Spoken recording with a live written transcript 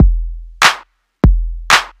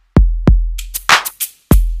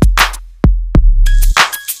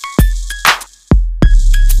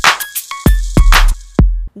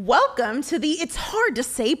welcome to the It's Hard to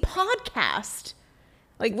Say podcast.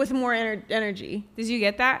 Like with more energy. Did you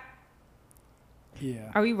get that?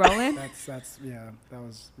 Yeah. Are we rolling? That's yeah. That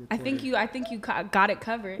was. Recorded. I think you got it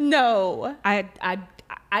covered. No,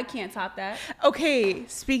 I can't top that. Okay,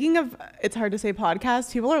 speaking of It's Hard to Say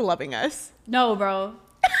podcast, people are loving us. No, bro.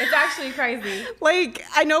 It's actually crazy. Like,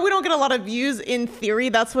 I know we don't get a lot of views in theory.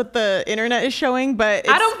 That's what the internet is showing, but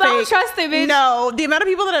it's I don't trust it, bitch. No, the amount of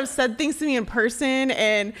people that have said things to me in person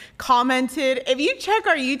and commented. If you check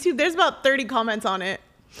our YouTube, there's about 30 comments on it.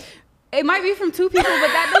 It might be from 2 people, but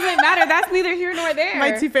that doesn't matter. That's neither here nor there.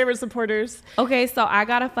 My 2 favorite supporters. Okay, so I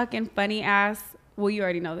got a fucking funny ass. Well, you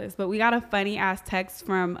already know this, but we got a funny ass text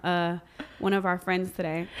from one of our friends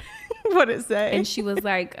today. What did it say? And she was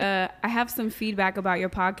like, I have some feedback about your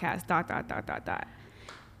podcast, ...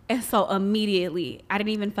 And so immediately, I didn't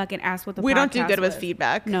even fucking ask what the podcast was. We don't do good with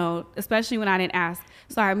feedback. No, especially when I didn't ask.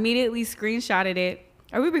 So I immediately screenshotted it.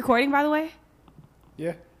 Are we recording, by the way?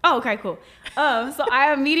 Yeah. Oh, okay, cool. So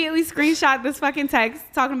I immediately screenshot this fucking text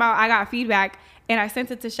talking about I got feedback, and I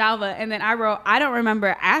sent it to Shalva, and then I wrote, I don't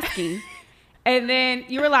remember asking. And then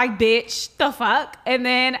you were like, bitch, the fuck? And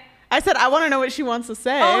then I said, I want to know what she wants to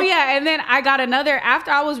say. Oh, yeah. And then I got another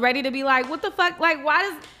after I was ready to be like, what the fuck? Like, why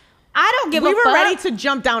does... I don't give a fuck. We were ready to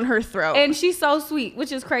jump down her throat. And she's so sweet,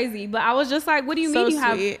 which is crazy. But I was just like, what do you mean you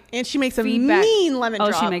have feedback? And she makes a mean lemon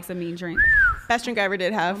drop. Oh, she makes a mean drink. Best drink I ever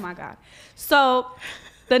did have. Oh, my God. So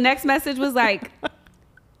the next message was like,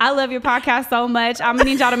 I love your podcast so much. I'm going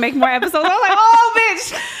to need y'all to make more episodes. I was like, oh,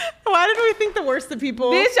 bitch. Why did we think the worst of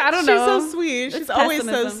people? Bitch, I don't know. She's so sweet. She's always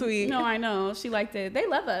so sweet. No, I know. She liked it. They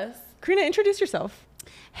love us. Karina, introduce yourself.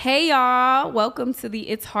 Hey, y'all. Welcome to the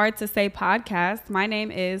It's Hard to Say podcast. My name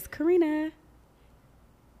is Karina.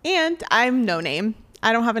 And I'm no name.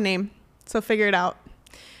 I don't have a name. So figure it out.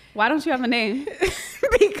 Why don't you have a name?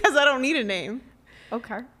 Because I don't need a name.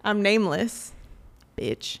 Okay. I'm nameless.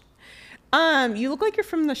 Bitch. You look like you're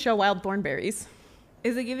from the show Wild Thornberrys.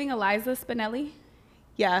 Is it giving Eliza Spinelli?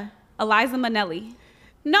 Yeah. Eliza Minnelli.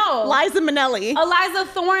 No. Liza Minnelli. Eliza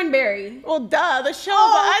Thornberry. Well, duh. The show.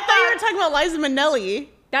 I thought you were talking about Liza Minnelli.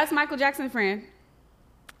 That's Michael Jackson's friend.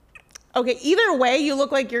 Okay, either way, you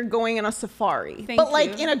look like you're going on a safari. Thank but you.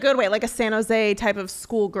 Like in a good way, like a San Jose type of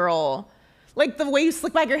schoolgirl. Like the way you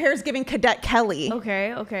slick back your hair is giving Cadet Kelly.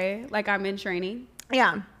 Okay. Like I'm in training.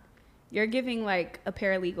 Yeah. You're giving like a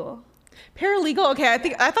paralegal. Paralegal? Okay, I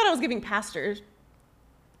thought I was giving pastor.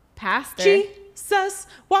 Pastor? Jesus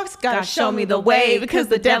walks, gotta show me the way because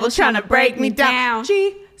the devil's trying to break me down.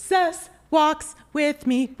 Jesus walks with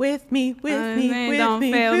me. Don't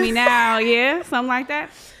fail me now, yeah? Something like that.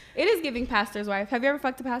 It is giving pastor's wife. Have you ever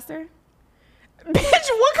fucked a pastor? Bitch,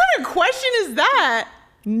 what kind of question is that?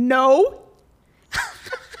 No.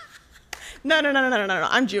 No.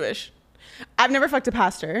 I'm Jewish. I've never fucked a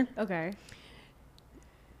pastor. Okay.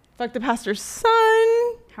 Fucked the pastor's son.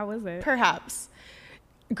 How was it? Perhaps.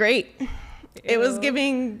 Great. Ew. It was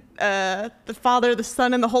giving the Father, the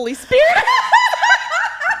Son, and the Holy Spirit.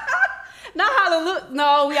 Not hallelujah.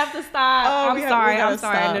 No, we have to stop. Oh, I'm sorry.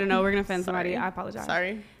 Stop. No, we're gonna offend somebody. I apologize.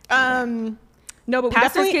 Sorry. No, but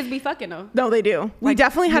pastors' kids be fucking though. No, they do. We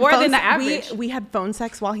definitely had more phone than the average. We had phone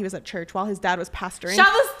sex while he was at church, while his dad was pastoring. Shut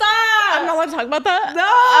the stop. I'm not allowed to talk about that. No.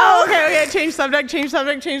 Oh, okay. Change subject.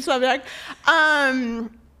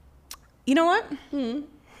 You know what?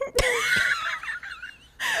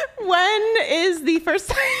 When is the first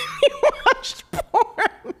time you watched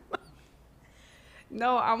porn?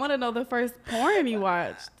 No, I want to know the first porn you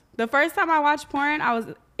watched. The first time I watched porn, I was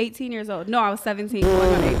 18 years old. No, I was 17.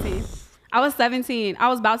 Going on 18. I was 17. I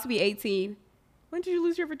was about to be 18. When did you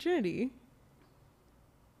lose your virginity?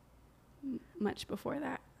 Much before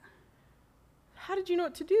that. How did you know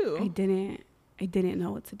what to do? I didn't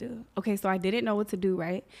know what to do. Okay, so I didn't know what to do,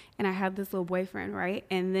 right? And I had this little boyfriend, right?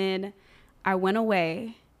 And then I went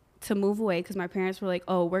away to move away because my parents were like,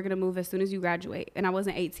 oh, we're going to move as soon as you graduate. And I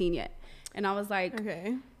wasn't 18 yet. And I was like,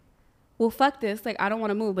 okay, well, fuck this. Like, I don't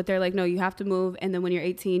want to move. But they're like, no, you have to move. And then when you're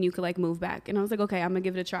 18, you could like move back. And I was like, okay, I'm going to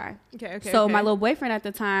give it a try. Okay. So my little boyfriend at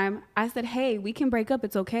the time, I said, hey, we can break up.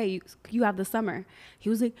 It's okay. You have the summer. He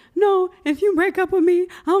was like, no, if you break up with me,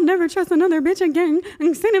 I'll never trust another bitch again.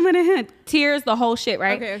 And send him in a head. Tears, the whole shit,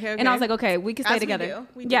 right? Okay. And I was like, okay, we can stay together.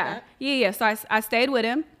 We did that. Yeah. So I stayed with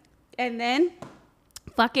him. And then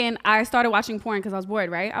I started watching porn because I was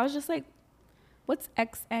bored, right? I was just like, what's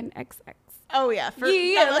XNXX? Oh, yeah.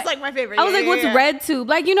 That's like my favorite. I was like, what's RedTube?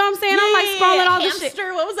 Like, you know what I'm saying? I'm like scrolling all this shit.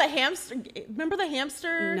 What was a hamster? Remember the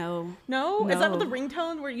hamster? No. Is that what the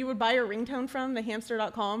ringtone where you would buy your ringtone from, the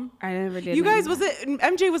hamster.com? I never did. You guys,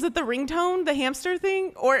 MJ, was it the ringtone, the hamster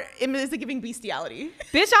thing? Or is it giving bestiality?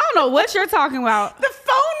 Bitch, I don't know what you're talking about. The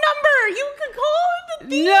phone number. You could call it the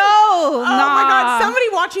thief. No, Oh nah. my God. Somebody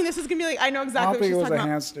watching this is going to be like, I know I exactly don't what think she's it was talking a about.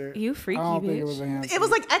 hamster. You freaky I don't think it bitch. was a hamster. It was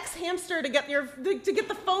like ex-hamster to get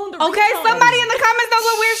the phone. The Okay, ringtone. somebody in the comments knows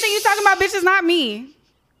what weird shit you talking about, bitch. It's not me.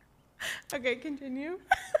 Okay, continue.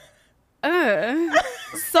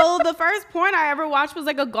 So the first porn I ever watched was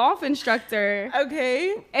like a golf instructor.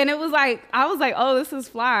 Okay. And it was like, I was like, oh, this is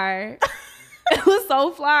fly. It was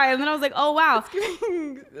so fly. And then I was like, oh, wow.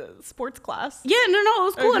 Sports class. Yeah, no, it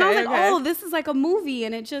was cool. And I was Okay, like, okay. oh, this is like a movie.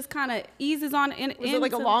 And it just kind of eases on. Was it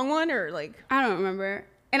like a long one or like? I don't remember.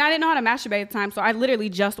 And I didn't know how to masturbate at the time. So I literally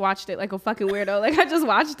just watched it like a fucking weirdo. Like I just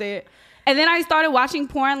watched it. And then I started watching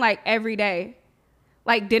porn like every day.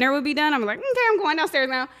 Like dinner would be done. I'm like, okay, I'm going downstairs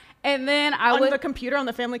now. And then I On would. the computer, on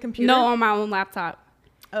the family computer? No, on my own laptop.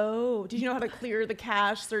 Oh, did you know how to clear the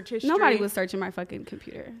cache, search history? Nobody was searching my fucking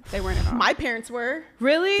computer. They weren't at all. My parents were.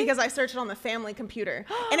 Really? Because I searched it on the family computer.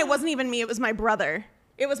 And it wasn't even me, it was my brother.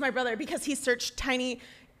 It was my brother because he searched tiny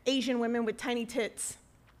Asian women with tiny tits.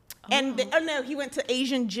 And he went to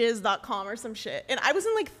asianjizz.com or some shit. And I was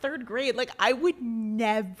in like 3rd grade. Like I would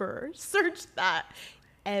never search that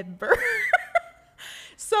ever.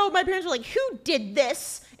 So my parents were like, who did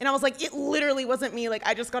this? And I was like, it literally wasn't me. Like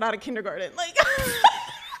I just got out of kindergarten. Like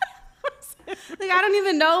Like I don't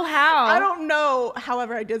even know how. I don't know.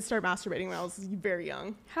 However, I did start masturbating when I was very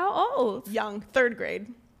young. How old? Young, 3rd grade.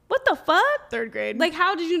 What the fuck? 3rd grade. Like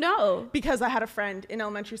how did you know? Because I had a friend in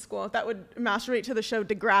elementary school that would masturbate to the show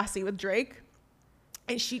Degrassi with Drake.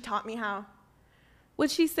 And she taught me how.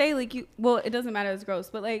 What'd she say? Like you, well, it doesn't matter, it's gross,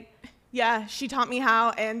 but like. Yeah, she taught me how,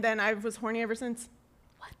 and then I was horny ever since.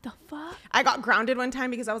 What the fuck? I got grounded one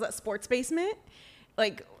time because I was at Sports Basement,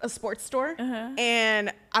 like a sports store,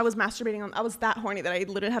 and I was masturbating I was that horny that I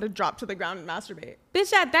literally had to drop to the ground and masturbate.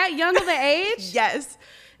 Bitch, at that young of an age? Yes,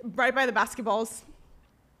 right by the basketballs.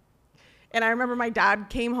 And I remember my dad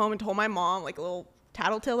came home and told my mom, like a little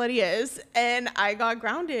tattletale that he is, and I got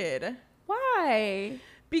grounded. Why?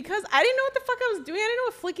 Because I didn't know what the fuck I was doing. I didn't know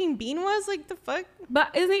what flicking bean was. Like the fuck?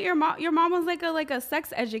 But isn't your mom was like a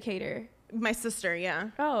sex educator? My sister,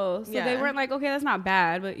 yeah. Oh, so Yeah. they weren't like, okay, that's not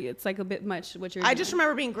bad, but it's like a bit much what you're I doing. just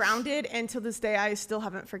remember being grounded, and to this day, I still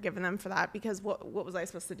haven't forgiven them for that because what was I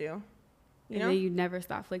supposed to do? You know? And then you never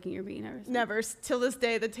stop flicking your bean ever since. Never. Till this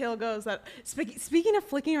day, the tale goes that speaking of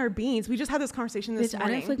flicking our beans, we just had this conversation this Bitch,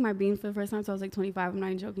 morning. I didn't flick my bean for the first time until I was like 25. I'm not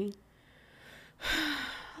even joking.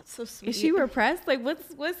 That's so sweet. Is she repressed? Like,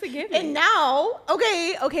 what's the given? And now,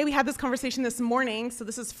 okay, we had this conversation this morning, so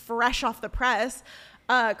this is fresh off the press.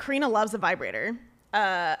 Karina loves a vibrator.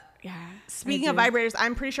 Yeah. Speaking of vibrators,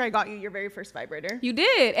 I'm pretty sure I got you your very first vibrator. You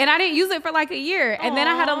did. And I didn't use it for like a year. And then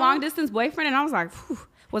I had a Aw. long distance boyfriend and I was like, whew,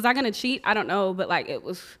 was I going to cheat? I don't know. But like it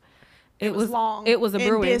was long. It was a and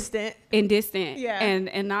brewing. distant. And distant. Yeah.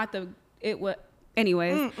 And not the, it was,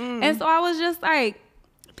 anyways. And so I was just like,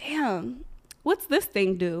 damn, what's this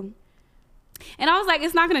thing do? And I was like,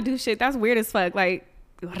 it's not going to do shit. That's weird as fuck. Like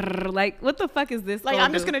what the fuck is this? Like, gonna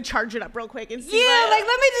I'm just do? gonna charge it up real quick and see. Yeah, like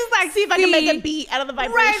let me just like see if I can make a beat out of the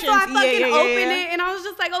vibrations. Right, so I fucking opened yeah. it and I was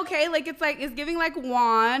just like, okay, like it's giving like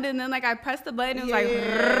wand, and then like I pressed the button and it was like,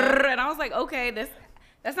 and I was like, okay,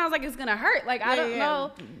 that sounds like it's gonna hurt. Like I don't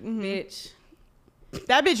know, bitch.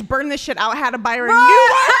 That bitch burned this shit out. Had to buy her a new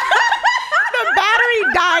one. The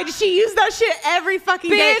battery died. She used that shit every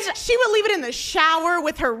fucking day. Bitch. She would leave it in the shower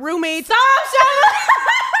with her roommates. Stop, shut up.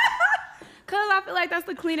 Cause I feel like that's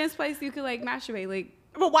the cleanest place you could like masturbate. Like,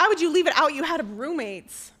 But why would you leave it out? You had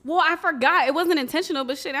roommates. well, I forgot it wasn't intentional,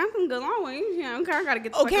 but shit, I'm gonna go long way. Yeah, okay, I gotta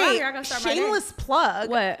get the fuck out of here. I Okay, gotta start my day. shameless plug.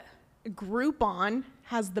 What? Groupon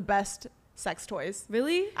has the best sex toys.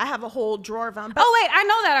 Really? I have a whole drawer of them. But Oh wait, I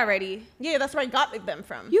know that already. yeah, that's where I got them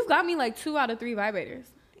from. You've got me like 2 out of 3 vibrators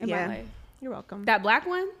in my life. You're welcome. That black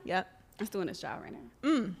one? Yep. I'm doing this job right now.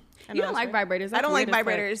 I You know don't that's like right. vibrators. I That's don't like weird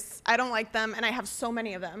as fuck. vibrators. I don't like them, and I have so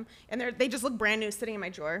many of them, and they just look brand new sitting in my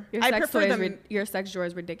drawer. Your I sex prefer toy them. is your sex drawer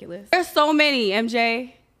is ridiculous. There's so many,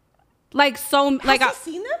 MJ. Like so, Have like you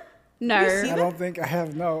seen them? no, Have you seen I don't think I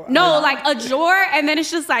have no, I- like a drawer, and then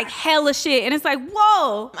it's just like hella shit, and it's like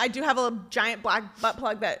whoa. I do have a giant black butt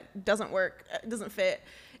plug that doesn't work. It doesn't fit,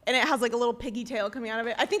 and it has like a little piggy tail coming out of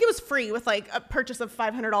it. I think it was free with like a purchase of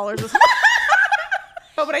 $500 or something.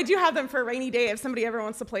 But I do have them for a rainy day if somebody ever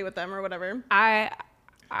wants to play with them or whatever. I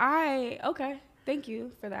okay. Thank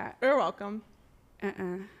you for that. You're welcome.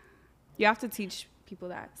 You have to teach people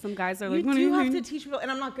that. Some guys are You like, what do do you have mean? to teach people,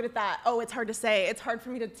 and I'm not good at that. Oh, it's hard to say. It's hard for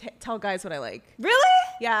me to tell guys what I like. Really?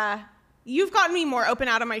 Yeah. You've gotten me more open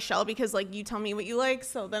out of my shell because like you tell me what you like,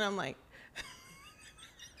 so then I'm like,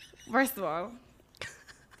 First of all,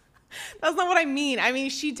 that's not what I mean. I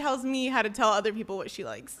mean, she tells me how to tell other people what she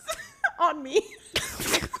likes on me.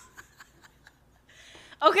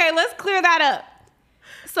 Okay, let's clear that up.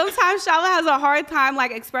 Sometimes Shala has a hard time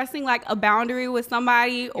like expressing like a boundary with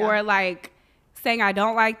somebody or like saying I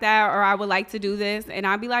don't like that or I would like to do this, and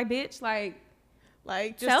I'd be like, bitch,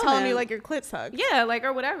 like just telling me like your clit sucks. Yeah, like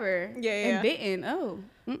or whatever. Yeah. And bitten. Oh,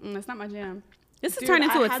 that's not my jam. This has turned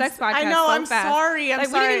into a sex podcast. I know. So I'm fast. sorry. We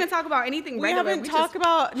didn't even talk about anything regular. We haven't talked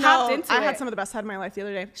about. No, into I had some of the best head of my life the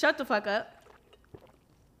other day. Shut the fuck up.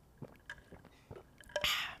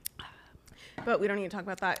 But we don't need to talk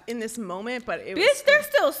about that in this moment. But it bitch, there's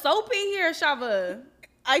still soap in here, Shava.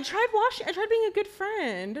 I tried washing. I tried being a good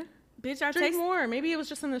friend. Bitch, I drink more. Maybe it was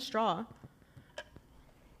just in the straw.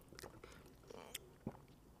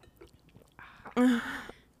 Sorry.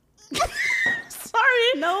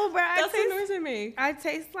 No, bro. That's the noise in me. I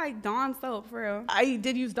taste like Dawn soap, for real. I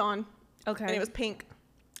did use Dawn. Okay. And it was pink.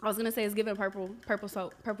 I was gonna say it's giving purple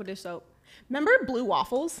soap, purple dish soap. Remember blue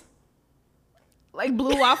waffles? Like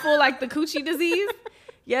blue waffle, like the coochie disease?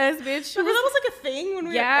 Yes, bitch. Remember that was like a thing when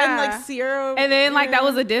we were in like Sierra. And then like that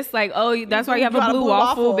was a diss, like, oh, that's why you have a blue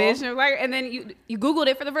waffle, bitch. And like, and then you Googled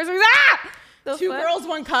it for the first time. Ah! Two girls,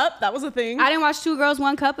 one cup. That was a thing. I didn't watch Two Girls,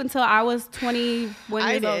 One Cup until I was 21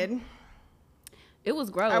 years old. I did. It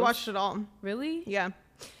was gross. I watched it all. Really? Yeah.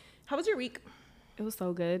 How was your week? It was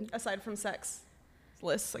so good. Aside from sex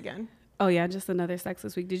lists again. Oh yeah, just another sex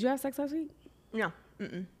this week. Did you have sex last week? No.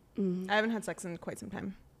 I haven't had sex in quite some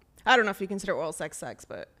time. I don't know if you consider oral sex,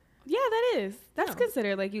 but yeah, that is. That's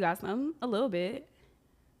considered like you got some a little bit.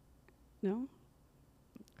 No.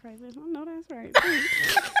 Crazy. No, that's right.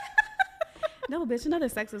 No, bitch, another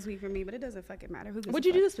sex this week for me, but it doesn't fucking matter. What'd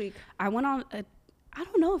you do this week? I went on a, I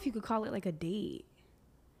don't know if you could call it like a date.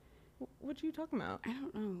 What you talking about? I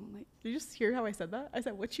don't know. Like, did you just hear how I said that? I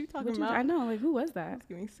said, what you talking about? I know. Like, who was that?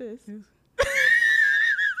 Excuse me, sis.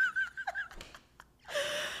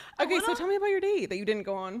 Okay, so tell me about your date that you didn't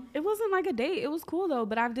go on. It wasn't like a date. It was cool though,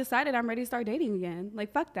 but I've decided I'm ready to start dating again.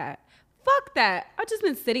 Like, fuck that. Fuck that. I've just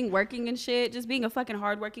been sitting, working and shit, just being a fucking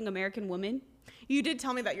hardworking American woman. You did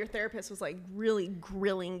tell me that your therapist was like really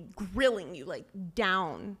grilling you like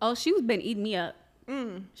down. Oh, she's been eating me up.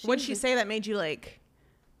 What'd she say that made you like?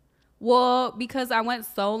 Well, because I went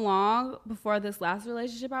so long before this last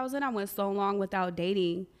relationship I was in, I went so long without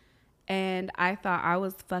dating. And I thought I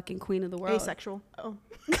was fucking queen of the world. Asexual. Oh.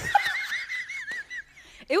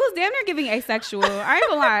 It was damn near giving asexual. I ain't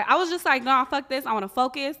gonna lie. I was just like, nah, fuck this. I want to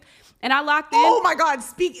focus. And I locked in. Oh my God.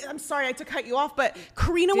 I'm sorry to cut you off, but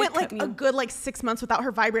Karina went like a good like 6 months without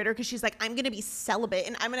her vibrator because she's like, I'm going to be celibate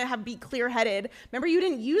and I'm going to be clear headed. Remember, you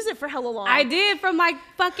didn't use it for hella long. I did from like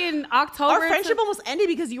fucking October. Our friendship almost ended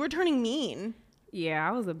because you were turning mean. Yeah,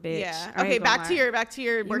 I was a bitch. Yeah. Okay, back to your you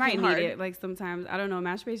working might hard. need it like sometimes. I don't know.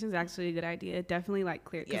 Masturbation is actually a good idea. Definitely like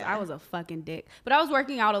clear because I was a fucking dick. But I was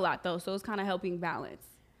working out a lot though, so it's kind of helping balance.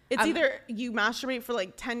 It's either you masturbate for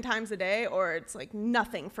like 10 times a day or it's like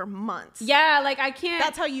nothing for months. Yeah, like I can't.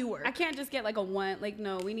 That's how you work. I can't just get like a one. Like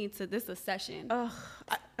no, we need to. This is a session. Ugh.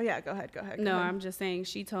 Yeah, go ahead. No, I'm just saying.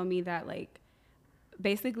 She told me that like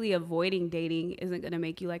basically avoiding dating isn't gonna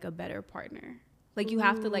make you like a better partner. Like you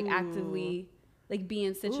have to like actively like be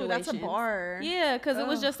in situations. Ooh, that's a bar. Yeah, because it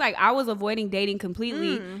was just like I was avoiding dating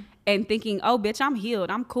completely and thinking, oh, bitch, I'm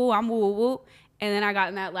healed. I'm cool. I'm woo woo. And then I got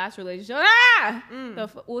in that last relationship.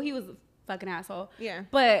 Well, he was a fucking asshole. Yeah.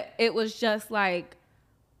 But it was just like,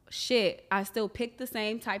 shit, I still picked the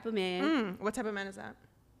same type of man. What type of man is that?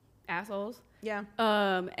 Assholes. Yeah.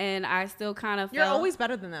 And I still kind of You're always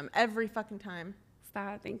better than them every fucking time.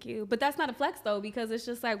 Stop, thank you. But that's not a flex though, because it's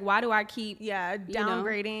just like, why do I keep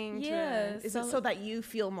downgrading? Is it so that you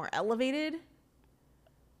feel more elevated?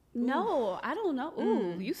 No, I don't know.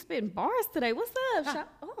 Ooh, you spitting bars today. What's up?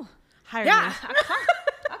 Oh. Hire yeah, me.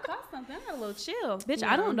 I caught something. I got a little chill. Bitch,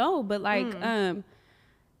 I don't know. But like,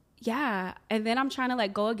 yeah. And then I'm trying to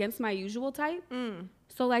like go against my usual type.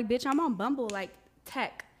 So like, bitch, I'm on Bumble, like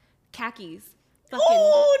tech, khakis.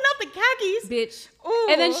 Oh, not the khakis. Bitch. Ooh.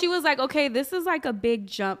 And then she was like, okay, this is like a big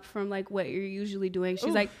jump from like what you're usually doing.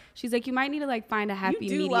 She's like, you might need to like find a happy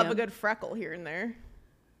medium. You do love a good freckle here and there.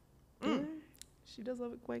 She does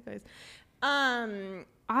love white guys.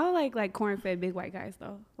 I like corn-fed big white guys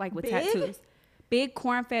though, like with tattoos. Big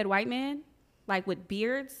corn-fed white men, like with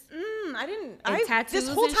beards. Tattoos. This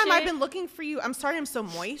whole time I've been looking for you. I'm sorry, I'm so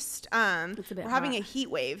moist. We're having a heat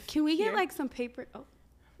wave. Can we get like some paper? Oh,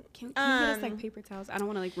 can you get us like paper towels? I don't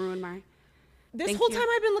want to like ruin my. This whole time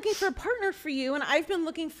I've been looking for a partner for you, and I've been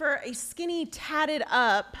looking for a skinny, tatted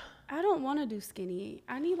up. I don't want to do skinny.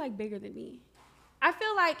 I need like bigger than me. I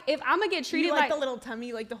feel like if I'm gonna get treated you like the little tummy,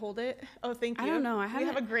 you like to hold it. Oh, thank you. I don't know. We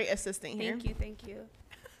have a great assistant here. Thank you.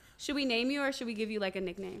 Should we name you or should we give you like a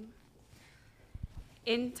nickname?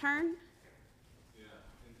 Intern.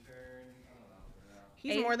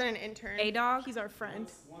 He's more than an intern. A-Dog? He's our friend.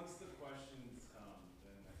 Once the questions come,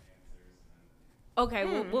 then the answers.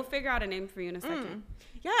 Okay, we'll figure out a name for you in a second.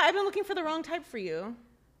 Yeah, I've been looking for the wrong type for you.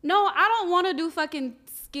 No, I don't want to do fucking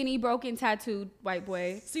skinny, broken, tattooed white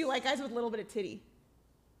boy. So you like guys with a little bit of titty?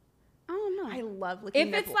 I don't know. I love licking If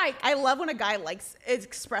it's nipples. like- I love when a guy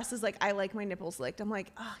expresses like, I like my nipples licked. I'm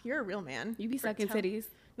like, oh, you're a real man. You be sucking titties.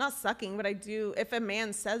 Not sucking, but I do. If a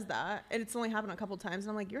man says that, and it's only happened a couple times, and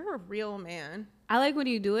I'm like, you're a real man. I like when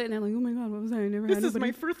you do it and they're like, oh my God, what was that? I never had This is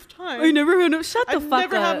nobody. my first time. I never had no. Shut the I've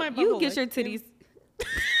fuck never up. had my You bubble get your licked. titties.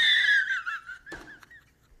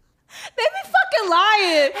 They be fucking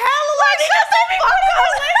lying. Hell,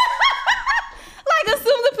 Like,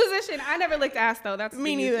 assume the position. I never licked ass though. That's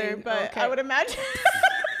me the new neither, thing. but Okay. I would imagine.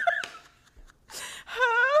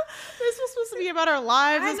 This was supposed to be about our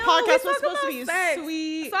lives. I This know, we podcast was talk supposed to about be sex.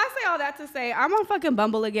 sweet. So I say all that to say I'm on fucking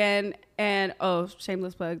Bumble again, and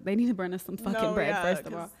shameless plug. They need to burn us some fucking No, bread yeah, first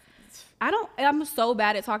of 'cause- all. I'm so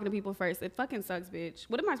bad at talking to people first. It fucking sucks, bitch.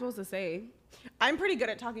 What am I supposed to say? I'm pretty good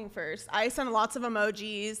at talking first. I send lots of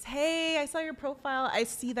emojis. Hey, I saw your profile. I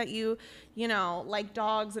see that you like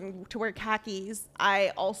dogs and to wear khakis.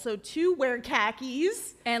 I also too wear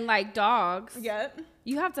khakis. And like dogs, Yep.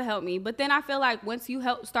 you have to help me. But then I feel like once you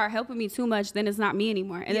start helping me too much, then it's not me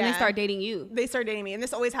anymore. And then they Yeah. start dating you. They start dating me, and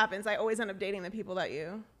this always happens. I always end up dating the people that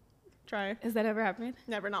you try. Has that ever happened?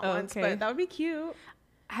 Never, not Oh, once, okay. but that would be cute.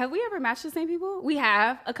 Have we ever matched the same people? We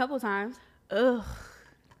have a couple times. Ugh.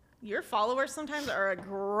 Your followers sometimes are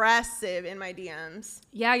aggressive in my DMs.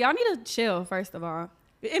 Yeah, y'all need to chill, first of all.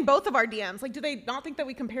 In both of our DMs. Like, do they not think that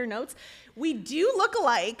we compare notes? We do look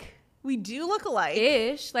alike.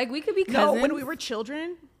 Ish. Like, we could be cousins. No, when we were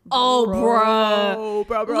children. Oh, bruh.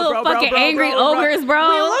 Bro, Little fucking angry ogres, bro.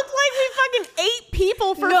 We looked like we fucking ate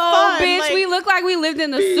people for no, fun. bitch, Like, we look like we lived in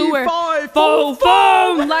the sewer. Fo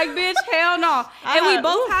Foam. Like, bitch, hell no. And we had-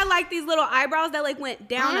 both had like these little eyebrows that like went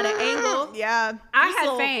down at an angle. Yeah. I These had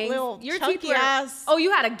little- fangs. Little Your chunky teeth were. ass. Oh,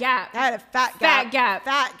 you had a gap. I had a fat gap.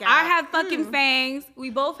 Fat gap. I had fucking fangs. We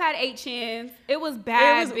both had 8 chins. It was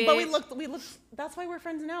bad, bitch. But we looked. That's why we're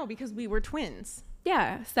friends now, because we were twins.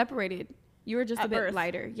 Yeah, separated. You were just At a bit birth.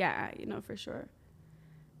 lighter. Yeah, for sure.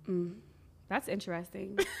 That's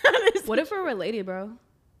interesting. What if we're related, bro?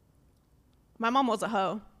 My mom was a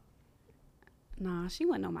hoe. Nah, she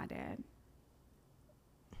wouldn't know my dad.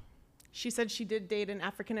 She said she did date an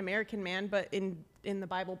African American man, but in the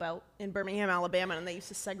Bible Belt in Birmingham, Alabama, and they used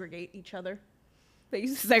to segregate each other. They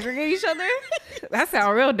used to segregate each other? That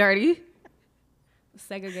sounds real dirty.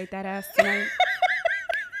 Segregate that ass tonight.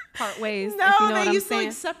 Part ways, No, if you know what they I'm used to saying.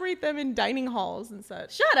 like separate them in dining halls and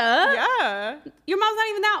such. Shut up. Yeah. Your mom's not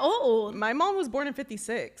even that old. My mom was born in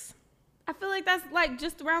 56. I feel like that's like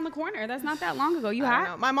just around the corner. That's not that long ago. You I don't know.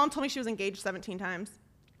 hot? My mom told me she was engaged 17 times.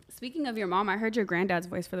 Speaking of your mom, I heard your granddad's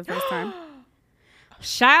voice for the first time.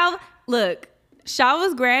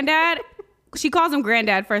 Shalva's granddad, she calls him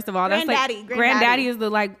granddad, first of all. Granddaddy. Granddaddy is the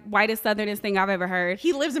like whitest southernest thing I've ever heard.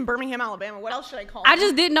 He lives in Birmingham, Alabama. What else should I call him? I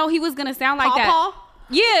just didn't know he was gonna sound like that. Paw?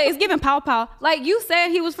 Yeah, it's giving pow pow. Like you said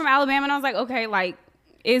he was from Alabama, and I was like, okay, like,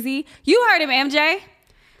 is he? You heard him, MJ.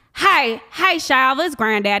 Hey, Shalva, it's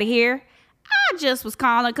granddaddy here. I just was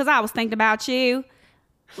calling because I was thinking about you.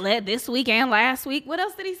 This week and last week. What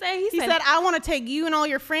else did he say? He said, I want to take you and all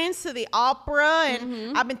your friends to the opera,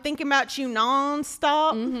 and I've been thinking about you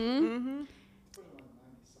nonstop.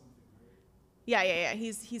 Yeah.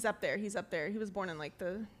 He's up there. He was born in like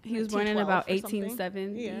the. he was born in 1912 about or something.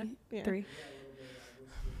 1873.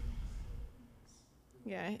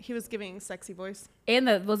 Yeah, he was giving sexy voice. And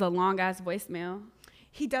that was a long ass voicemail.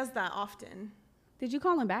 He does that often. Did you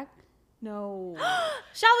call him back? No.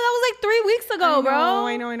 Shalva, that was like 3 weeks ago, bro.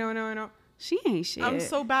 I know. She ain't shit. I'm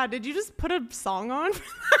so bad. Did you just put a song on? He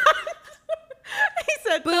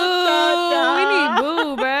said, boo. Da. We need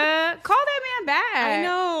boo, bruh. Call that man back. I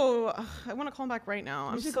know. Ugh, I want to call him back right now.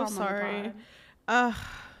 You I'm should so call him on the sorry.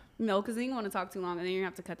 No, because then you want to talk too long, and then you're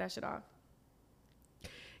going to have to cut that shit off.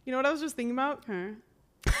 You know what I was just thinking about? Huh?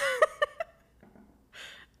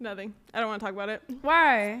 Nothing. I don't want to talk about it.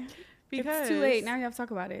 Why? Because It's too late. Now you have to talk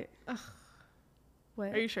about it. Ugh.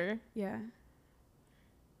 What? Are you sure? Yeah.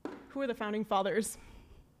 Who are the founding fathers?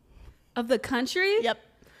 Of the country? Yep.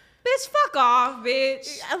 Bitch, fuck off,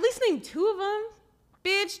 bitch. At least name 2 of them.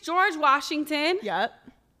 Bitch, George Washington. Yep.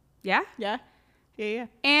 Yeah? Yeah.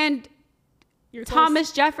 And You're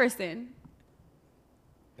Thomas Jefferson.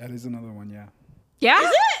 That is another one, yeah. Yeah? Is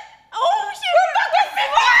it? Oh, shit.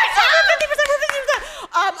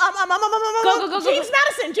 Go. James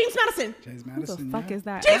Madison. James Who Madison, the fuck yeah. is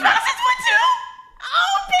that? James Madison's one too.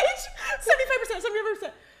 Oh, bitch.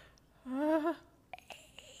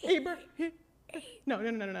 75%. 75%. No.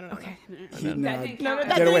 Okay. Nah, That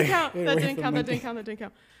Get away. didn't count. Get That away didn't from count. That me. didn't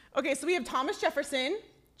count. Okay, so we have Thomas Jefferson,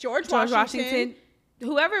 George George Washington, Washington,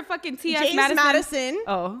 whoever fucking T.S. James Madison. Madison,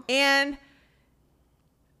 Oh. and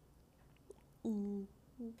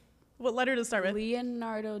what letter does it start with?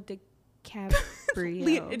 Leonardo DiCaprio.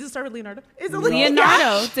 It does start with Leonardo. Is it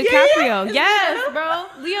Leonardo DiCaprio. Is Yes, Leonardo?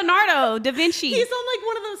 bro. Leonardo da Vinci. He's on like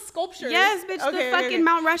one of those sculptures. Yes, bitch, the fucking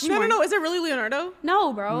Mount Rushmore. No. Is it really Leonardo?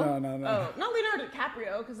 No, bro. No. Oh, not Leonardo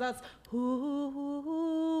DiCaprio, because that's.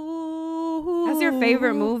 That's your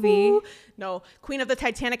favorite movie. No, Queen of the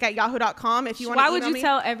Titanic at yahoo.com. If you want to Why email would you me.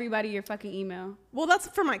 tell everybody your fucking email? Well, that's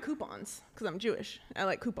for my coupons, because I'm Jewish. I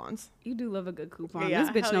like coupons. You do love a good coupon. Yeah, this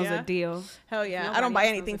bitch hell knows yeah. a deal. Hell yeah. Nobody I don't buy else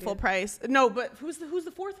knows anything a full deal. price. No, but who's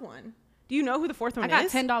the fourth one? Do you know who the fourth one I got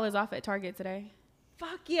is? $10 off at Target today.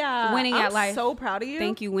 Fuck yeah. Winning I'm at life. so proud of you.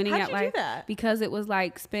 Thank you, winning How'd at you life. do that? Because it was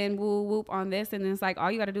like spin woo whoop on this, and then it's like all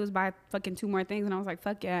you got to do is buy fucking 2 more things, and I was like,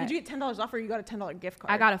 fuck yeah. Did you get $10 off or you got a $10 gift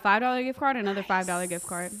card? I got a $5 gift card, another $5 gift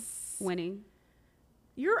card. Winning.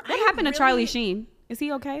 What What happened to Charlie Sheen? Is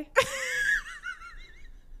he okay?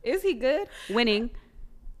 Is he good? Winning.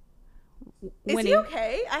 Is he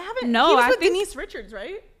okay? I haven't. No, he was I with think- Denise Richards,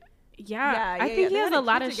 right? Yeah, Yeah, I think they he has had a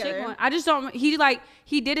lot kid of shit together. going. I just don't.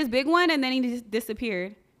 He did his big one and then he just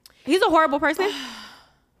disappeared. He's a horrible person.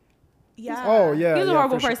 Yeah. Oh yeah. He was a yeah,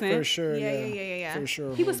 horrible for person. For sure. Yeah. For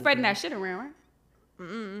sure. He was horrible spreading person. that shit around,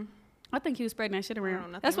 right? I think he was spreading that shit know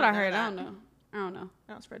around. nothing That's what I about heard. that. I don't know.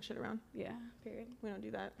 I don't spread shit around. Yeah. Period. We don't do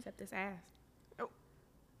that. Except this ass. Oh.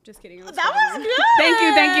 Just kidding. That was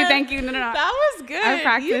good. Thank you. No. That was good. I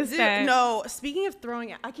practiced You did- that. No, speaking of throwing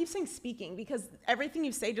it, I keep saying speaking because everything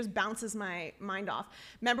you say just bounces my mind off.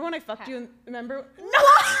 Remember when I fucked you? Remember? No,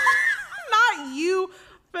 not you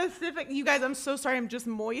specific. You guys, I'm so sorry. I'm just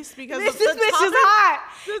moist because This of the bitch is topic-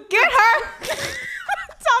 hot. Get her.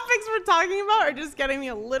 topics we're talking about are just getting me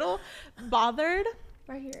a little bothered.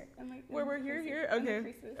 Right here. I'm like, Where we're here?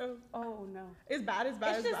 Okay. Oh no. It's bad. It's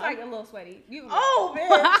just like a little sweaty. Oh, bitch.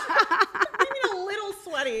 What do you mean a little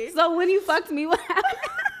sweaty? So when you fucked me, what happened?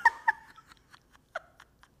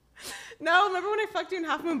 No, remember when I fucked you in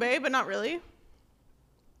Half Moon Bay, but not really?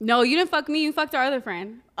 No, you didn't fuck me. You fucked our other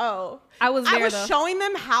friend. Oh. I was there, though. showing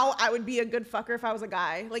them how I would be a good fucker if I was a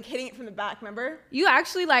guy. Like hitting it from the back, remember? You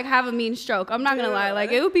actually like have a mean stroke. I'm not gonna lie.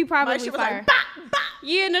 Like it would be probably My shit was fire. like, bah, bah.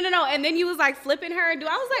 Yeah, no. And then you was like flipping her and do.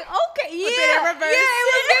 I was like, okay, Flip it yeah, in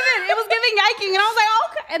reverse. it was giving yiking, and I was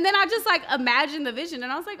like, okay. And then I just like imagined the vision,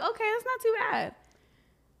 and I was like, okay, that's not too bad.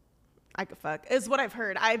 I could fuck, is what I've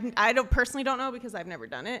heard. I don't personally don't know because I've never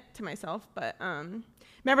done it to myself. But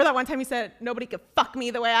remember that one time you said nobody could fuck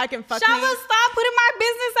me the way I can fuck me? Shava, stop putting my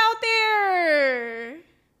business out there.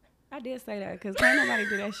 I did say that because can't nobody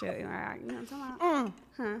do that shit. You know what I'm talking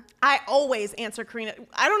about? I always answer Karina.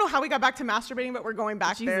 I don't know how we got back to masturbating, but we're going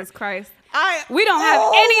back there. Jesus Christ. We don't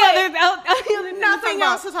have any other thing to nothing talk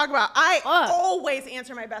else to talk about. I Fuck. always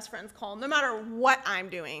answer my best friend's call, no matter what I'm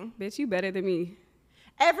doing. Bitch, you better than me.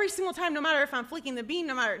 Every single time, no matter if I'm flicking the bean,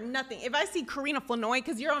 no matter nothing. If I see Karina Flanoy,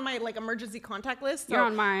 because you're on my like emergency contact list. So You're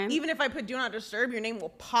on mine. Even if I put do not disturb, your name will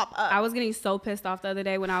pop up. I was getting so pissed off the other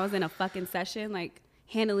day when I was in a fucking session, like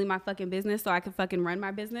handling my fucking business so I could fucking run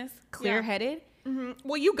my business clear-headed.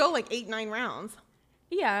 Well, you go like 8-9 rounds.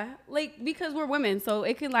 Yeah, like because we're women, so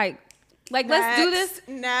it can like let's do this.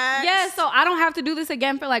 Next. Yeah, so I don't have to do this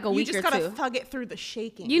again for like a You week just or gotta two. thug it through the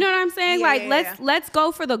shaking. You know what I'm saying? Yeah, like yeah, let's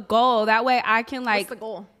go for the goal. That way I can What's like the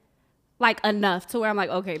goal? like enough to where I'm like,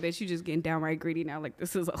 okay, bitch, you just getting downright greedy now. Like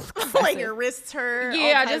this is Like your wrists hurt.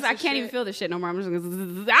 yeah, all I types of can't even shit. feel the shit no more. I'm just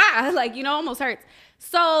gonna like almost hurts.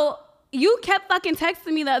 So you kept fucking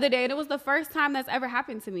texting me the other day, and it was the first time that's ever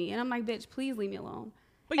happened to me. And I'm like, bitch, please leave me alone.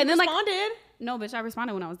 But you and then responded. no, bitch, I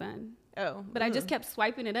responded when I was done. Oh, But I just kept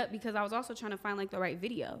swiping it up because I was also trying to find like the right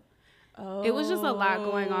video. It was just a lot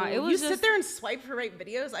going on. It was you just sit there and swipe for right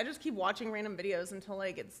videos. I just keep watching random videos until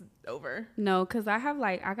like it's over. no, because I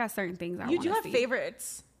got certain things I You want do to have see.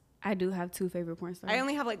 favorites. I do have 2 favorite porn stars. I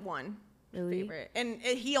only have like one Really? favorite, and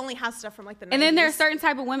he only has stuff from like the 90s. And then there's certain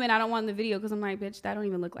type of women I don't want in the video because I'm like, bitch, that don't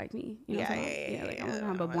even look like me. You know Yeah, what I'm saying? yeah, Like, yeah, I don't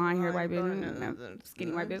have yeah. a blonde hair white No, bitch, no, and no,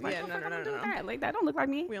 skinny white bitch. Like, yeah, what the no, fuck no, I'm no, doing no. that? Like, that don't look like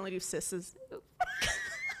me. we only do sisses.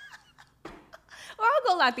 Or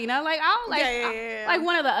I'll go Latina. Like, I'll like, Yeah. like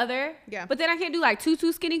one or the other. Yeah. But then I can't do like too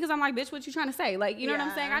skinny because I'm like, bitch, what you trying to say? Like, you know what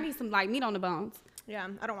I'm saying? Yeah. I need some like meat on the bones. Yeah,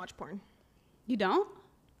 I don't watch porn. You don't?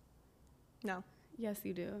 No. Yes,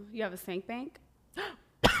 you do. You have a spank bank?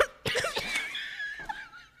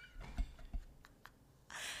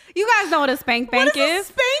 You guys know what a spank bank What is a is?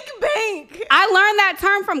 spank bank? I learned that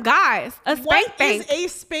term from guys. A spank bank. What is a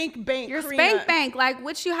spank bank? Your Karina? spank bank, like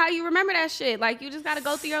how you remember that shit. Like you just gotta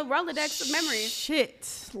go through your Rolodex of memories.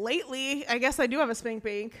 Shit. Lately, I guess I do have a spank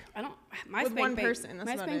bank. I don't. My With spank one bank, person, that's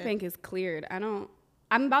my about spank it. bank is cleared. I'm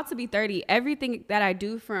about to be 30. Everything that I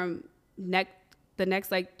do from the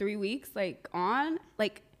next like 3 weeks, like on,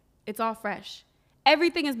 like it's all fresh.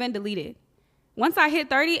 Everything has been deleted. Once I hit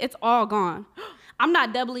 30, it's all gone. I'm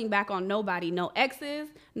not doubling back on nobody. No exes.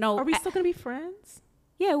 No. Are we still gonna be friends?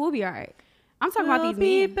 Yeah, we'll be all right. I'm talking about We'll these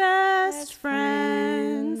be men. best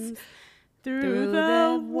friends through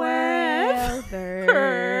the weather.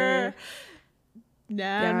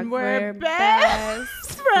 And we're best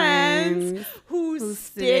friends who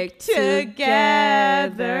stick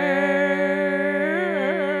together.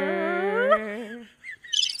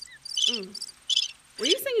 Were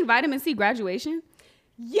you singing Vitamin C Graduation?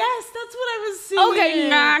 Yes, that's what I was singing. Okay.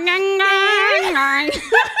 Why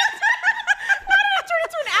did it turn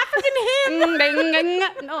into an African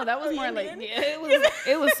hymn? No, that was more like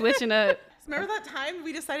it was switching up. Remember that time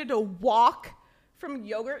we decided to walk from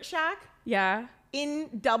Yogurt Shack Yeah. in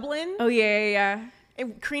Dublin? Oh yeah.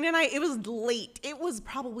 And Karina and I, it was late. It was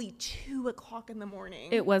probably 2 o'clock in the morning.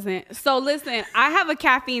 It wasn't. So listen, I have a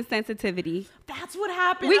caffeine sensitivity. That's what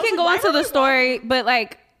happened. We I was can like, go why into were the we story, but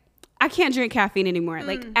like I can't drink caffeine anymore,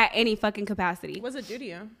 like at any fucking capacity. What does it do to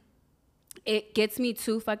you? It gets me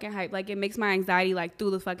too fucking hyped. Like it makes my anxiety like through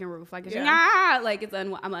the fucking roof. Like it's like it's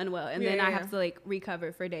I'm unwell, and then I have to like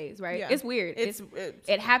recover for days. Right? Yeah. It's weird. It's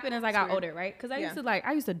it happened as I got weird. older, right? Because I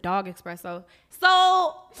used to dog espresso.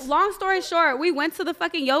 So long story short, we went to the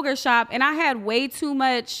fucking yogurt shop, and I had way too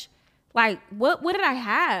much. Like what did I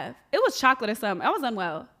have? It was chocolate or something. I was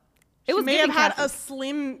unwell. It was may have giving had caffeine. a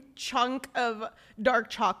slim chunk of dark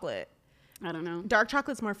chocolate. I don't know. Dark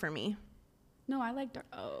chocolate's more for me. No, I like dark.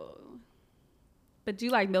 Oh. But do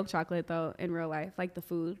you like milk chocolate though in real life, like the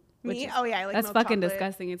food? Me? Oh yeah, I like that's milk fucking chocolate.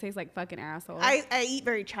 disgusting. It tastes like fucking asshole. I eat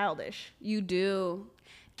very childish. You do.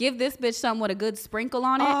 Give this bitch something with a good sprinkle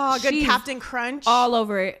on it. Oh, good She's Captain Crunch. all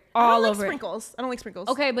over it. I All don't over like it. sprinkles. I don't like sprinkles.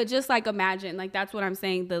 Okay, but just like imagine, like that's what I'm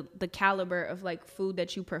saying. The caliber of like food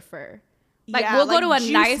that you prefer. Like yeah, we'll go to a juice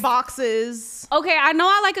nice boxes. Okay, I know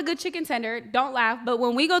I like a good chicken tender. Don't laugh. But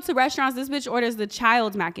when we go to restaurants, this bitch orders the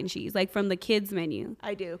child's mac and cheese, like from the kids menu.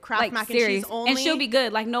 I do. Kraft Like mac serious. and cheese only. And she'll be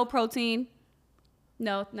good. Like no protein.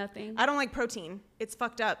 No, nothing. I don't like protein. It's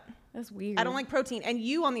fucked up. That's weird. I don't like protein. And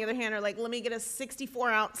you, on the other hand, are like, let me get a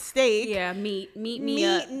 64-ounce steak. Yeah, meat me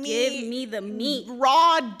up. Give me the meat.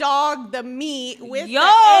 Raw dog the meat with Yo! the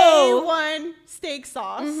A1 steak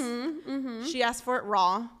sauce. Mm-hmm. She asked for it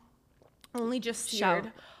raw. Only just seared.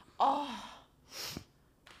 Shout. Oh,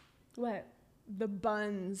 What? the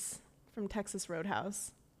buns from Texas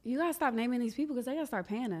Roadhouse. You gotta stop naming these people because they gotta start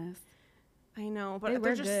paying us. I know, They but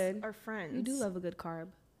they're were just good. our friends. You do love a good carb.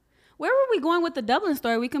 Where were we going with the Dublin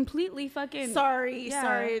story? We completely fucking Sorry.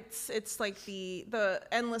 Yeah. It's like the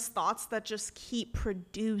endless thoughts that just keep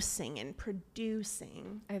producing and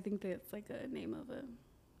producing. I think that's like a name of a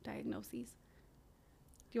diagnosis.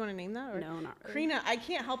 Do you want to name that? Or? No, not really. Karina, I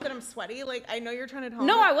can't help that I'm sweaty. Like, I know you're trying to tell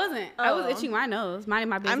No, me. I wasn't. I was Oh. itching my nose, minding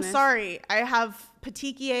my business. I'm sorry. I have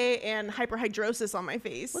petechiae and hyperhidrosis on my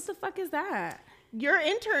face. What the fuck is that? Your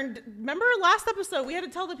intern, remember last episode, we had to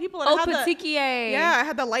tell the people that Oh, I had petechiae. Yeah, I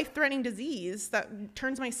had the life-threatening disease that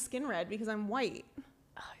turns my skin red because I'm white. Oh,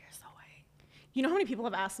 you're so white. You know how many people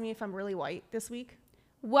have asked me if I'm really white this week?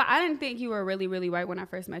 Well, I didn't think you were really, really white when I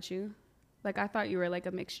first met you. Like, I thought you were like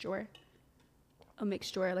a mixture. A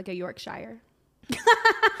mixture, like a Yorkshire. Why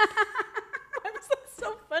was that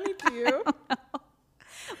so funny to you?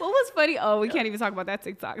 What was funny? Oh, we can't even talk about that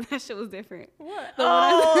TikTok. That shit was different. What? The one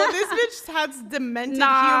I- This bitch has demented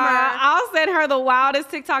Nah, humor. I'll send her the wildest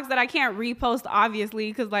TikToks that I can't repost, obviously,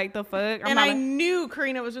 because like the fuck. And I knew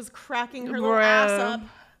Karina was just cracking her little Bruh. ass up.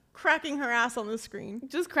 Cracking her ass on the screen.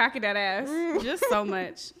 just cracking that ass, just so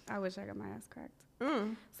much. I wish I got my ass cracked.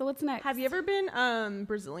 So what's next? Have you ever been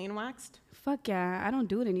Brazilian waxed? Fuck yeah, I don't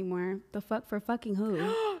do it anymore. The fuck for fucking who?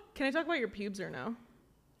 Can I talk about your pubes or no?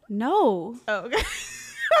 No. Oh, okay.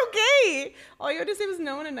 Okay. All you had to say was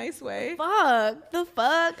no in a nice way. Fuck. The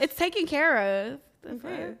fuck. It's taken care of. The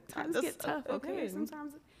Okay. fuck. Times That's- get tough. Okay. okay.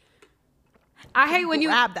 Sometimes. I hate when you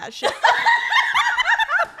grab that shit.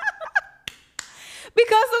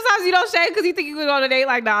 because sometimes you don't shave because you think you can go on a date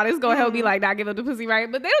like, nah, this is gonna help me like not give up the pussy right,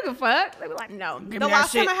 but they don't give a fuck. They be like, No. give me The that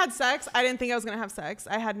last shit. time I had sex, I didn't think I was gonna have sex.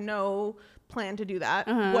 I had no plan to do that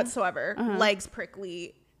whatsoever. Legs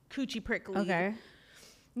prickly, coochie prickly, Okay.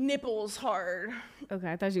 nipples hard.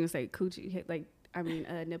 Okay, I thought you were gonna say coochie hit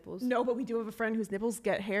nipples. No, but we do have a friend whose nipples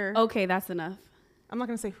get hair. Okay, that's enough. I'm not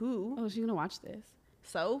gonna say who. Oh, she's gonna watch this.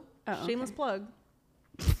 So, Oh, shameless okay. plug.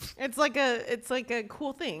 It's like a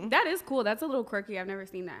cool thing. That is cool. That's a little quirky. I've never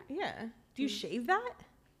seen that. Yeah. Do you shave that?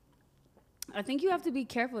 I think you have to be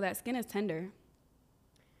careful. That skin is tender.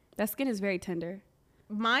 That skin is very tender.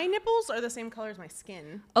 My nipples are the same color as my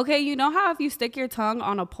skin. Okay, you know how if you stick your tongue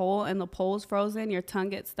on a pole and the pole's frozen, your tongue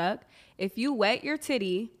gets stuck? If you wet your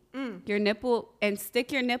titty, your nipple, and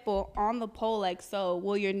stick your nipple on the pole like so,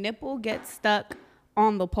 will your nipple get stuck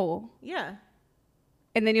on the pole? Yeah.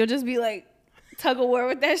 And then you'll just be like, tug of war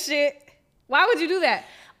with that shit? Why would you do that?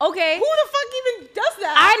 Okay. Who the fuck even does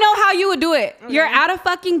that? I know how you would do it. Okay. You're at a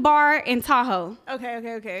fucking bar in Tahoe.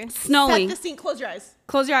 Okay. Snowing. Set the scene. Close your eyes.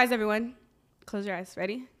 Close your eyes, everyone. Close your eyes.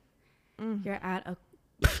 Ready? You're at a...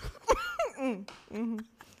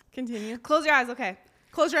 Continue. Close your eyes, okay.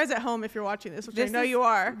 Close your eyes at home if you're watching this, which I know you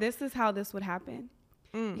are. This is how this would happen.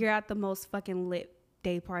 You're at the most fucking lit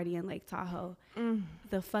day party in Lake Tahoe.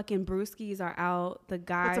 The fucking brewskis are out. The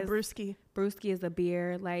guys... What's a brewski? Brewski is a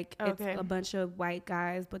beer. Like, Okay. it's a bunch of white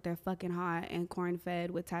guys, but they're fucking hot and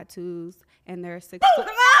corn-fed with tattoos. And they're 6 foot...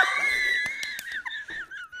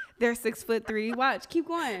 They're 6'3". Watch, keep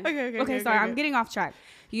going. Okay, Sorry, I'm getting off track.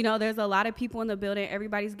 You know, there's a lot of people in the building.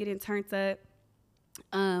 Everybody's getting turned up.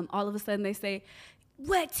 All of a sudden they say,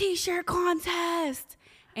 wet t-shirt contest.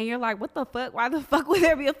 And you're like, what the fuck? Why the fuck would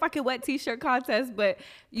there be a fucking wet t-shirt contest? But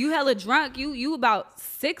you hella drunk. You about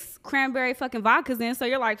 6 cranberry fucking vodkas in. So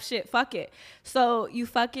you're like, shit, fuck it. So you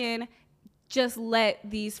fucking just let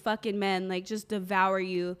these fucking men like just devour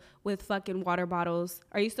you with fucking water bottles.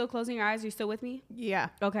 Are you still closing your eyes? You still with me? Yeah.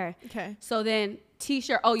 Okay. Okay. So then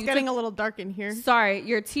t-shirt. Oh, It's getting a little dark in here. Sorry,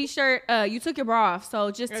 your t-shirt. You took your bra off.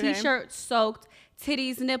 So just Okay. t-shirt soaked,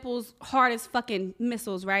 titties, nipples, hard as fucking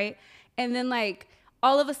missiles, right? And then like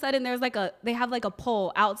all of a sudden they have like a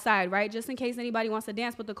pole outside, right? Just in case anybody wants to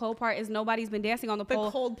dance. But the cold part is nobody's been dancing on the The pole.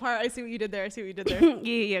 cold part. I see what you did there.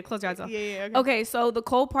 Yeah. Close your eyes off. Yeah. Okay, so the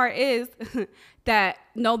cold part is that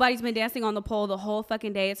nobody's been dancing on the pole the whole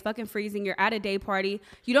fucking day. It's fucking freezing. You're at a day party.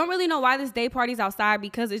 You don't really know why this day party's outside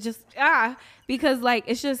because it's just, because like,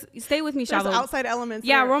 it's just, stay with me, There's Shavo. outside elements.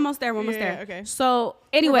 Yeah, there. we're almost there. Yeah, okay. So We're about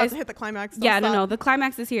anyways, to hit the climax. yeah, no, the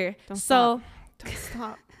climax is here. Don't so Don't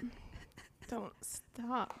stop. Don't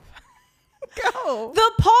stop. Go.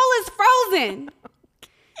 the pole is frozen.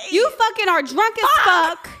 You fucking are drunk as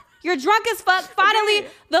fuck. You're drunk as fuck. Finally, Okay.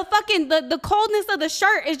 the fucking the coldness of the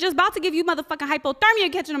shirt is just about to give you motherfucking hypothermia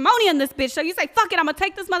and catching pneumonia in this bitch. So you say, fuck it, I'm gonna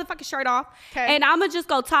take this motherfucking shirt off. 'Kay. And I'm gonna just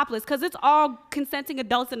go topless because it's all consenting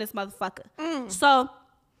adults in this motherfucker. So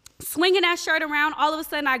swinging that shirt around, all of a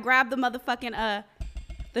sudden I grab the motherfucking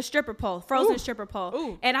the stripper pole, frozen stripper pole.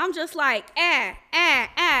 Ooh. And I'm just like, And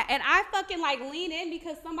I fucking like lean in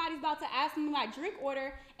because somebody's about to ask me my drink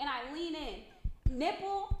order. And I lean in.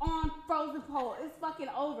 Nipple on frozen pole. It's fucking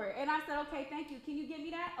over. And I said, okay, thank you. Can you give me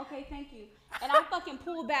that? Okay, thank you. And I fucking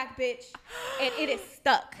pull back, bitch. And it is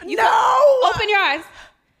stuck. Open your eyes.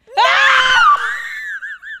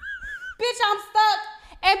 Bitch, I'm stuck.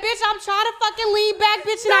 And bitch, I'm trying to fucking lean back,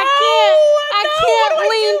 bitch, and I can't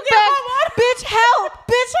lean back. Bitch, help.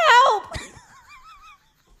 Bitch, help.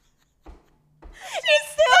 It's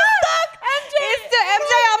still stuck. MJ. It's still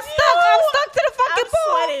MJ. I'm stuck. I'm stuck to the fucking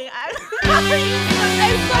pole. Sweating. I'm sweating.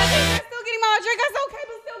 I'm still getting my drink. I said, okay,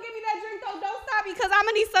 but still give me that drink though. Don't stop because I'm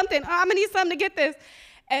gonna need something. I'm gonna need something to get this.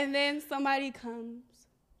 And then somebody comes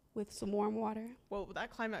with some warm water. Whoa,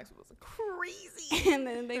 that climax was crazy. And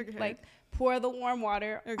then they like pour the warm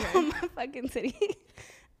water on my fucking titty.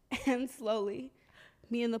 And slowly,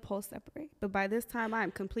 me and the pole separate. But by this time,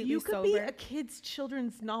 I'm completely sober. You could be a kid's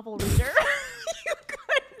children's novel reader. You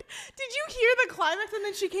could. Did you hear the climax? And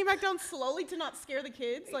then she came back down slowly to not scare the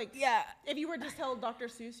kids. Like, yeah. If you were to tell Dr.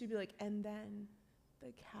 Seuss, you'd be like, and then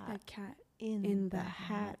the cat in the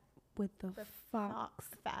hat with the fox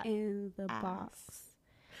fat in the ass. box.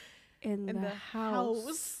 In And the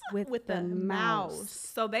house with the mouse.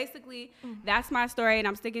 mouse. So basically, that's my story, and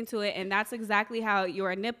I'm sticking to it. And that's exactly how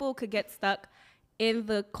your nipple could get stuck in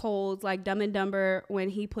the cold, like Dumb and Dumber when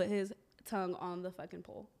he put his tongue on the fucking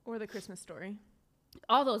pole. Or The Christmas Story.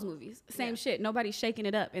 All those movies, same shit. Nobody's shaking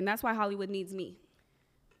it up, and that's why Hollywood needs me.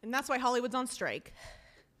 And that's why Hollywood's on strike.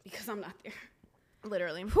 Because I'm not there.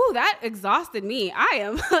 Literally. Whew, that exhausted me. I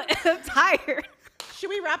am tired. Should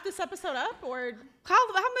we wrap this episode up, or How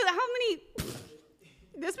many?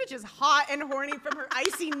 this bitch is hot and horny from her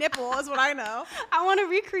icy nipple, is what I know. I want to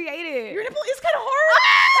recreate it. Your nipple is kind of hard.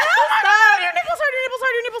 Oh my God, your nipple's hard. Your nipple's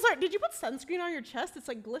hard. Your nipple's hard. Did you put sunscreen on your chest? It's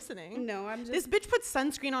like glistening. No, I'm just. This bitch puts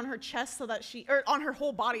sunscreen on her chest so that or on her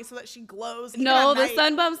whole body so that she glows. No, the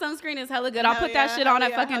Sunbum sunscreen is hella good. I'll put that shit on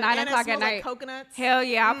at fucking 9 o'clock at night. Like coconuts. Hell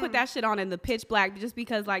yeah, I'll put that shit on in the pitch black just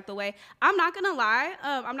because like the way, I'm not gonna lie,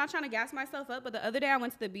 I'm not trying to gas myself up, but the other day I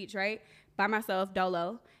went to the beach, right, by myself,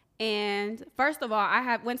 dolo. And first of all,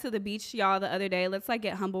 went to the beach, y'all, the other day. Let's like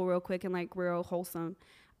get humble real quick and like real wholesome.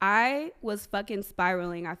 I was fucking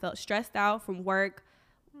spiraling. I felt stressed out from work,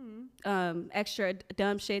 extra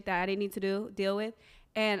dumb shit that I didn't need to deal with.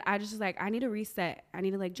 And I just was like, I need to reset. I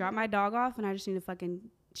need to like drop my dog off and I just need to fucking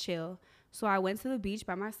chill. So I went to the beach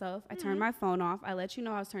by myself. I turned my phone off. I let you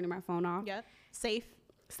know I was turning my phone off. Yep.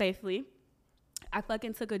 Safely. I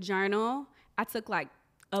fucking took a journal. I took like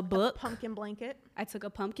a book. Pumpkin blanket. I took a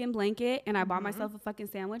pumpkin blanket and I bought myself a fucking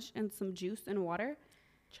sandwich and some juice and water.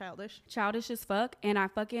 Childish as fuck. And I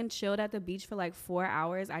fucking chilled at the beach for like 4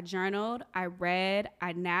 hours. I journaled. I read.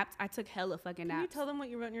 I napped. I took hella fucking naps. Can you tell them what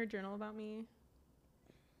you wrote in your journal about me?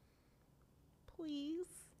 Please.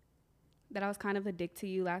 That I was kind of a dick to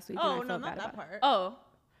you last week. Oh, and I no, felt not bad that about part. it. Oh.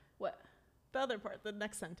 What? The other part, the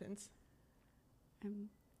next sentence.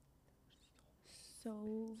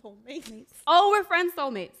 Soulmates. Oh, we're friends,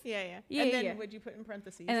 soulmates. Yeah. Yeah, and then yeah. what'd you put in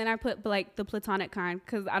parentheses? And then I put like the platonic kind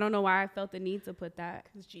because I don't know why I felt the need to put that.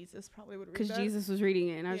 Because Jesus probably would read Because that. Jesus was reading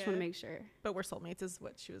it and I just want to make sure. But we're soulmates is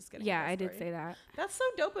what she was getting. Yeah, I did say that. That's so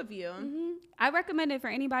dope of you. Mm-hmm. I recommend it for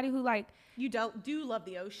anybody who like. You do love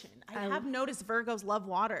the ocean. I have noticed Virgos love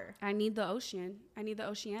water. I need the ocean. I need the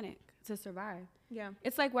oceanic to survive. Yeah.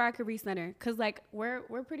 It's like where I could recenter because like we're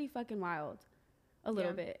pretty fucking wild. A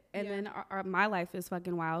little bit. And then my life is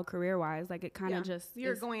fucking wild career-wise. Like, it kind of just...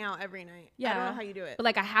 You're going out every night. Yeah. I don't know how you do it. But,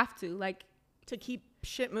 like, I have to. Like... To keep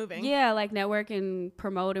shit moving. Yeah, like, network and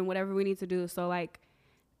promote and whatever we need to do. So, like,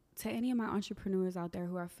 to any of my entrepreneurs out there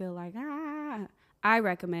who I feel like, I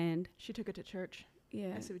recommend... She took it to church.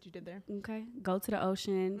 Yeah. I see what you did there. Okay. Go to the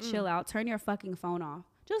ocean. Chill out. Turn your fucking phone off.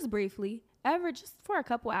 Just briefly. Just for a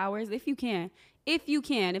couple hours if you can. If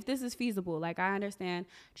this is feasible. Like, I understand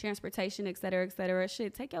transportation, et cetera, et cetera.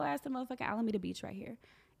 Shit, take your ass to motherfucking Alameda Beach right here.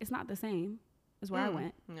 It's not the same as where I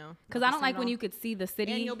went. No. Because I don't like when you could see the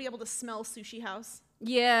city. And you'll be able to smell Sushi House.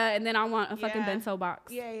 Yeah, and then I want a fucking bento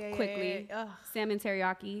box. Yeah. Quickly. Yeah. Salmon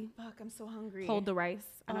teriyaki. Fuck, I'm so hungry. Hold the rice.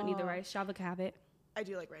 I don't need the rice. Shava can have it. I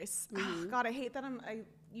do like rice. God, I hate that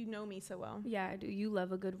you know me so well. Yeah, I do. You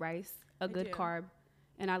love a good rice, a good carb,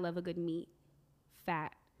 and I love a good meat.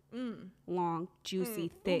 Fat. Long,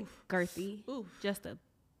 juicy, thick, girthy. Just a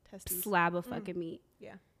slab of fucking meat.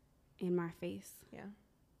 Yeah. In my face. Yeah.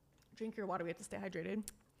 Drink your water. We have to stay hydrated.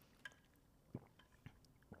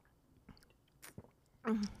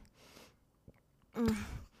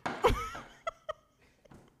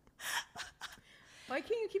 Why can't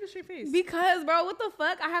you keep a straight face? Because, bro, what the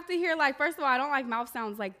fuck? I have to hear, like, first of all, I don't like mouth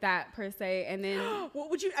sounds like that per se. And then. What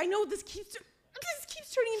would you. I know this keeps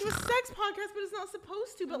turning into a sex podcast, but it's not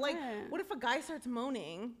supposed to. But, like, what if a guy starts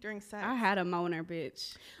moaning during sex? I had a moaner,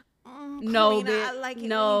 bitch. No, Karina, I like it.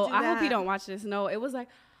 No, when you do I hope that. you don't watch this. No, it was like.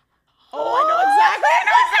 Oh, I know exactly what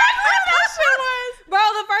that shit was. Bro,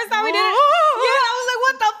 the first time we did it. Yeah, I was like,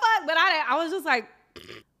 what the fuck? But I was just like,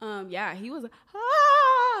 yeah, he was,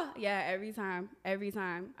 yeah, every time.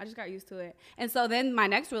 I just got used to it. And so then my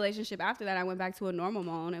next relationship after that, I went back to a normal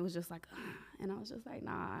moan. It was just like, and I was just like,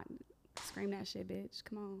 nah, scream that shit, bitch.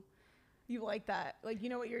 Come on. You like that. Like, you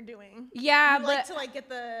know what you're doing. Yeah, you but. like to, like, get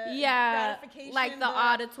the gratification. Like the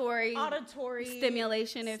auditory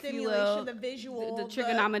stimulation, you will. The visual. The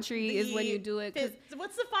trigonometry is when you do it.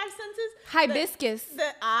 What's the 5 senses? Hibiscus.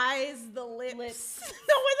 The eyes, the lips.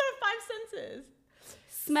 No, what are the 5 senses?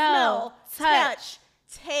 Smell, touch,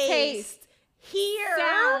 taste, hear,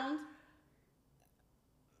 sound,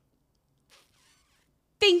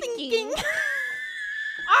 thinking. All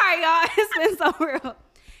right, y'all. It's been so real.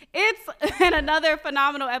 It's been another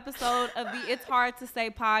phenomenal episode of the It's Hard to Say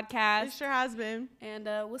podcast. It sure has been. And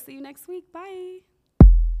we'll see you next week. Bye.